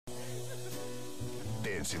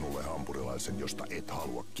tein sinulle hampurilaisen, josta et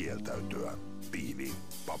halua kieltäytyä. Pihvi,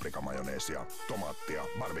 paprikamajoneesia, tomaattia,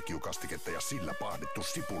 barbecue-kastiketta ja sillä pahdettu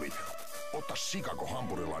sipuli. Ota Chicago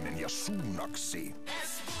hampurilainen ja suunnaksi.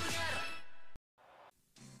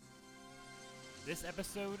 This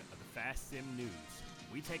episode of the Fast Sim News,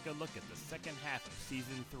 we take a look at the second half of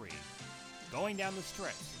Season 3. Going down the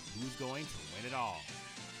stretch, who's going to win it all?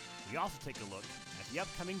 We also take a look at the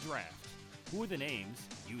upcoming draft. Who are the names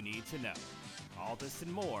you need to know? All this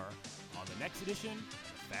and more on the next edition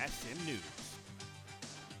of the Fast Sim News.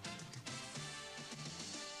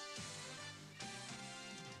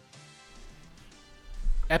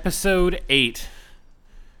 Episode 8.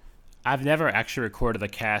 I've never actually recorded the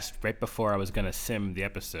cast right before I was going to sim the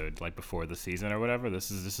episode, like before the season or whatever. This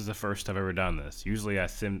is the first I've ever done this. Usually I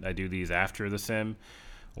do these after the sim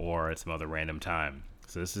or at some other random time.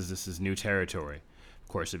 So this is new territory. Of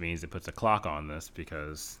course, it means it puts a clock on this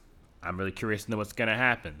because I'm really curious to know what's going to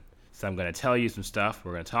happen. So I'm going to tell you some stuff,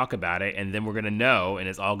 we're going to talk about it, and then we're going to know, and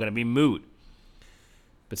it's all going to be moot.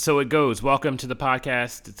 But so it goes. Welcome to the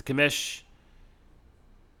podcast. It's Commish.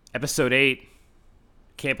 Episode 8.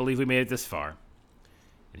 Can't believe we made it this far.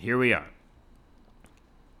 And here we are.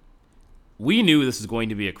 We knew this was going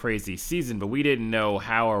to be a crazy season, but we didn't know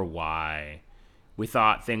how or why. We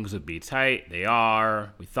thought things would be tight. They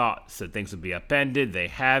are. We thought things would be upended. They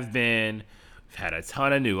have been. We've had a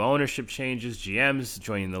ton of new ownership changes, GMs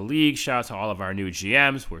joining the league. Shout out to all of our new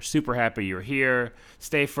GMs. We're super happy you're here.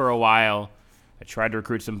 Stay for a while. I tried to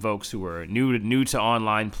recruit some folks who were new to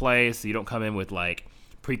online play, so you don't come in with like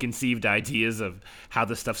preconceived ideas of how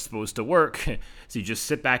this stuff's supposed to work. So you just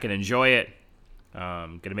sit back and enjoy it.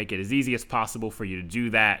 Gonna make it as easy as possible for you to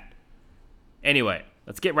do that. Anyway,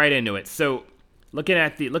 let's get right into it. So looking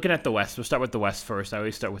at the West, we'll start with the West first. I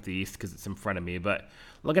always start with the East because it's in front of me. But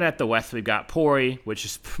looking at the West, we've got Pori,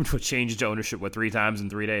 which changed ownership 3 times in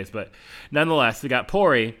 3 days. But nonetheless, we got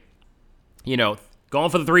Pori, going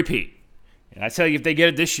for the three-peat. And I tell you, if they get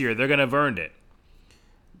it this year, they're gonna have earned it.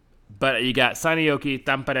 But you got Seinäjoki,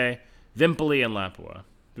 Tampere, Vimpeli, and Lapua.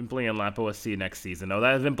 Vimpeli and Lapua see you next season. Oh,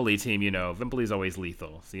 that Vimpeli team, Vimpeli's always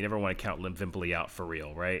lethal. So you never want to count Vimpeli out for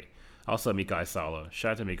real, right? Also, Mika Aisalo.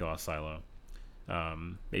 Shout out to Mika Aisalo.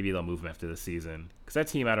 Maybe they'll move him after the season. Because that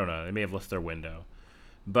team, I don't know. They may have lost their window.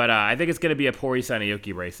 But I think it's going to be a Pori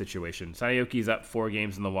Seinäjoki race situation. Seinäjoki's up 4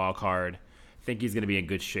 games in the wild card. I think he's going to be in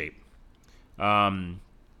good shape.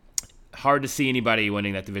 Hard to see anybody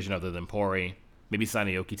winning that division other than Pori. Maybe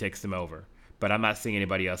Seinäjoki takes them over, but I'm not seeing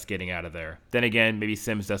anybody else getting out of there. Then again, maybe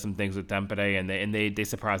Sims does some things with Tampere, and they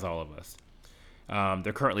surprise all of us.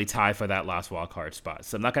 They're currently tied for that last wild card spot,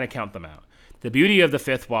 so I'm not going to count them out. The beauty of the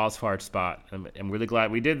 5th wild card spot, I'm really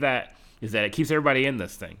glad we did that, is that it keeps everybody in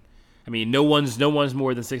this thing. I mean, no one's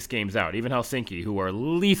more than 6 games out. Even Helsinki, who are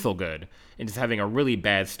lethal good and just having a really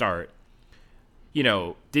bad start,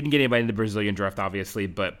 didn't get anybody in the Brazilian draft, obviously,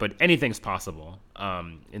 but anything's possible.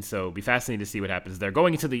 And so it'll be fascinating to see what happens there.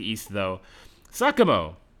 Going into the East, though,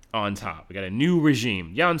 Sakamo on top. We got a new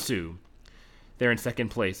regime. Jansu, they're in second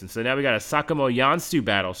place. And so now we got a Sakamo-Jansu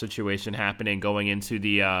battle situation happening going into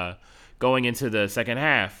the second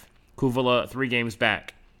half. Kouvola 3 games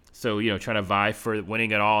back. So, trying to vie for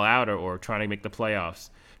winning it all out or trying to make the playoffs.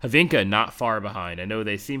 Havinka not far behind. I know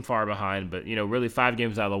they seem far behind, but, really 5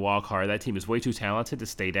 games out of the wild card. That team is way too talented to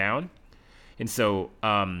stay down. And so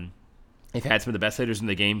they've had some of the best hitters in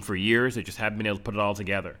the game for years. They just haven't been able to put it all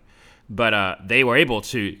together. But they were able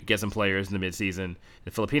to get some players in the midseason,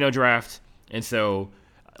 the Filipino draft. And so,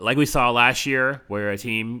 like we saw last year, where a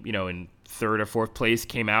team, in 3rd or 4th place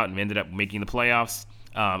came out and ended up making the playoffs,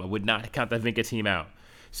 I would not count the Havinka team out.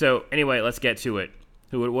 So, anyway, let's get to it.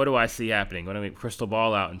 What do I see happening? I'm going to make crystal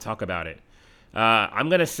ball out and talk about it. I'm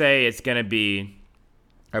going to say it's going to be,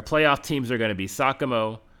 our playoff teams are going to be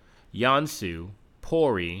Sakamo, Jansu,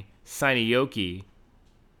 Pori, Seinäjoki,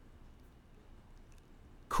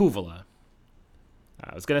 Kouvola.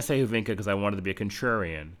 I was going to say Havinka because I wanted to be a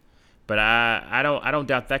contrarian, but I don't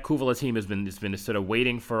doubt that Kouvola team has been sort of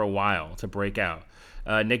waiting for a while to break out.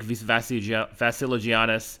 Nick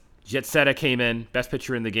Vassiligiannis, Jetseta came in, best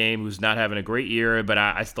pitcher in the game, who's not having a great year, but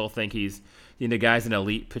I still think he's, the guy's an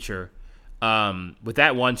elite pitcher. With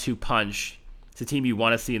that 1-2 punch, it's a team you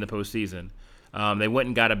want to see in the postseason. They went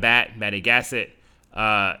and got a bat, Matty Gassett.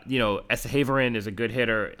 Esa Haverin is a good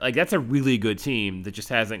hitter. Like, that's a really good team that just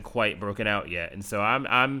hasn't quite broken out yet. And so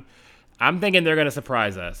I'm thinking they're going to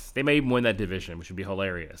surprise us. They may even win that division, which would be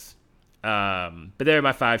hilarious. But they're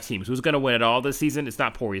my 5 teams. Who's going to win it all this season? It's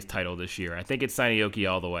not Pori's title this year. I think it's Seinäjoki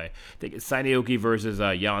all the way. I think it's Seinäjoki versus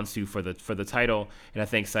Jansu for the title, and I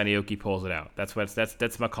think Seinäjoki pulls it out. That's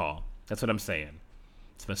my call. That's what I'm saying.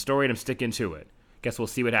 It's my story, and I'm sticking to it. guess we'll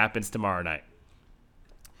see what happens tomorrow night.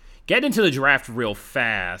 Getting into the draft real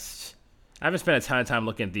fast. I haven't spent a ton of time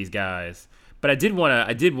looking at these guys, but I did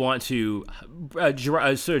want to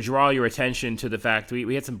sort of draw your attention to the fact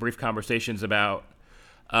we had some brief conversations about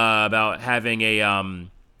having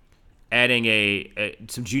adding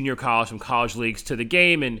some junior college, some college leagues to the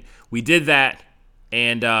game, and we did that,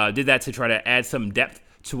 and did that to try to add some depth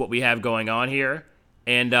to what we have going on here,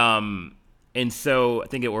 and so I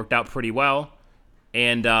think it worked out pretty well,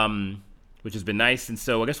 and which has been nice, and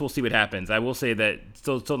so I guess we'll see what happens. I will say that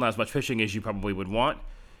still not as much pitching as you probably would want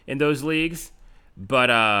in those leagues, but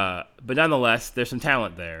nonetheless, there's some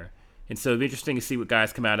talent there, and so it'll be interesting to see what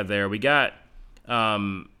guys come out of there. We got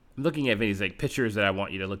I'm looking at these like pictures that I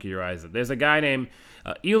want you to look at your eyes at. There's a guy named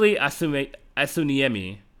Ili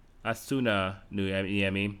Asuniemi,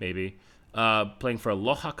 maybe, playing for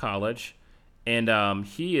Aloha College, and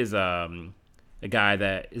he is a guy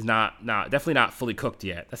that is definitely not fully cooked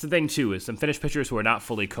yet. That's the thing too, is some finished pitchers who are not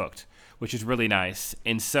fully cooked, which is really nice.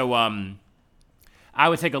 And so I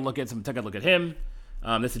would take a look at him.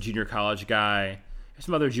 This is a junior college guy.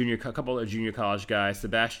 There's a couple of junior college guys.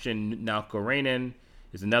 Sebastian Nalkorainen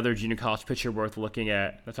is another junior college pitcher worth looking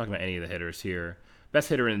at. I'm not talking about any of the hitters here. Best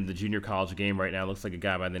hitter in the junior college game right now looks like a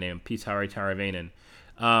guy by the name of Pitari Taravainen.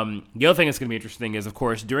 The other thing that's going to be interesting is, of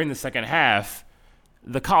course, during the second half,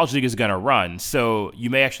 the college league is going to run. So you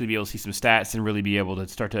may actually be able to see some stats and really be able to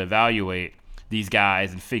start to evaluate these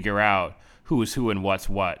guys and figure out who is who and what's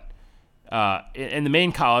what. In the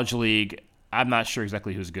main college league, I'm not sure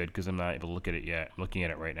exactly who's good because I'm not able to look at it yet. I'm looking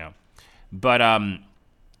at it right now. But it'll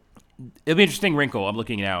be an interesting wrinkle I'm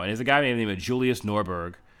looking at now. And there's a guy named Julius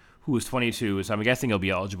Norberg, who is 22, so I'm guessing he'll be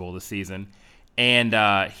eligible this season. And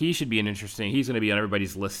he should be he's going to be on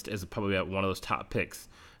everybody's list as probably one of those top picks.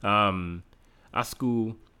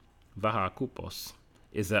 Asku Vahakupos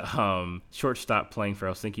is a shortstop playing for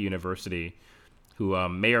Helsinki University who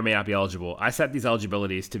may or may not be eligible. I set these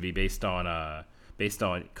eligibilities to be based on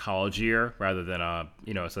college year rather than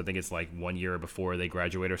so I think it's like 1 year before they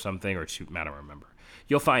graduate or something, or two, I don't remember.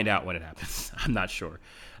 You'll find out when it happens. I'm not sure.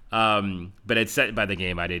 But it's set by the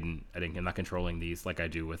game. I'm not controlling these like I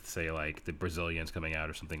do with, say, like the Brazilians coming out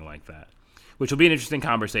or something like that, which will be an interesting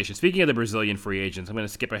conversation. Speaking of the Brazilian free agents, I'm going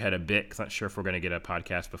to skip ahead a bit because I'm not sure if we're going to get a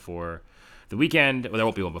podcast before the weekend. Well, there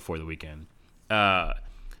won't be one before the weekend.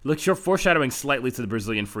 Look, you're foreshadowing slightly to the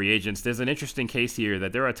Brazilian free agents. There's an interesting case here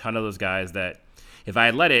that there are a ton of those guys that, if I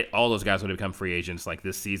had let it, all those guys would have become free agents like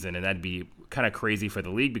this season, and that'd be kind of crazy for the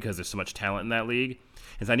league because there's so much talent in that league.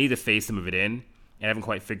 And so I need to phase some of it in, and I haven't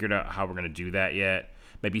quite figured out how we're going to do that yet.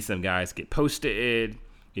 Maybe some guys get posted.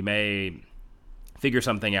 You may figure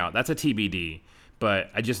something out. That's a TBD, but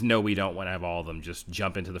I just know we don't want to have all of them just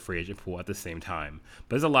jump into the free agent pool at the same time.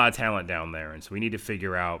 But there's a lot of talent down there, and so we need to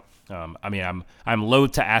figure out. I'm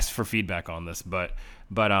loath to ask for feedback on this, but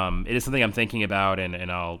it is something I'm thinking about, and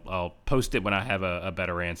I'll post it when I have a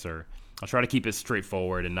better answer. I'll try to keep it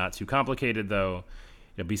straightforward and not too complicated, though.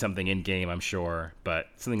 It'll be something in game, I'm sure, but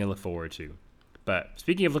something I look forward to. But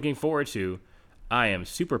speaking of looking forward to, I am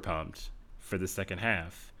super pumped for the second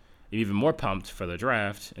half. I'm even more pumped for the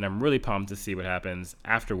draft, and I'm really pumped to see what happens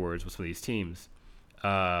afterwards with some of these teams,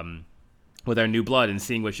 with our new blood and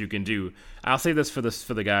seeing what you can do. I'll say this for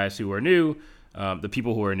the guys who are new, the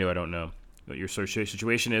people who are new. I don't know what your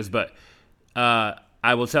situation is, but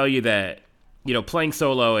I will tell you that playing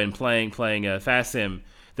solo and playing Fast Sim,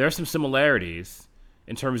 there are some similarities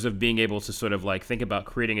in terms of being able to sort of like think about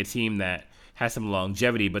creating a team that has some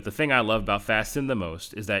longevity. But the thing I love about Fast Sim the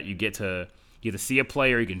most is that you get to see a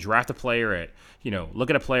player, you can draft a player at, look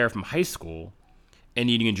at a player from high school, and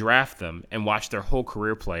you can draft them and watch their whole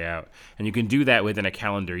career play out. And you can do that within a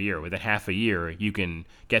calendar year. Within half a year, you can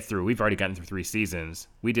get through. We've already gotten through 3 seasons.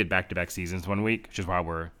 We did back-to-back seasons 1 week, which is why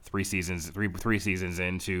we're three seasons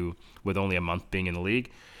into with only a month being in the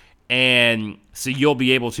league. And so you'll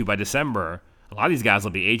be able to, by December, a lot of these guys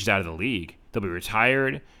will be aged out of the league. They'll be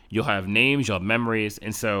retired. You'll have names. You'll have memories.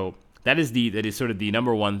 And so that is sort of the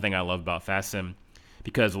number one thing I love about Fast Sim,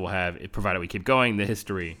 because we'll have, provided we keep going, the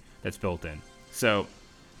history that's built in. So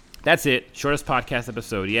that's it. Shortest podcast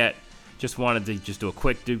episode yet. Just wanted to do a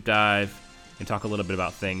quick deep dive and talk a little bit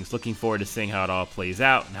about things. Looking forward to seeing how it all plays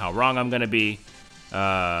out and how wrong I'm going to be.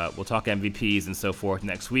 We'll talk MVPs and so forth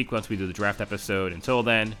next week once we do the draft episode. Until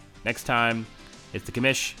then, next time, it's the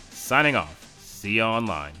Commish signing off. See you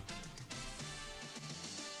online.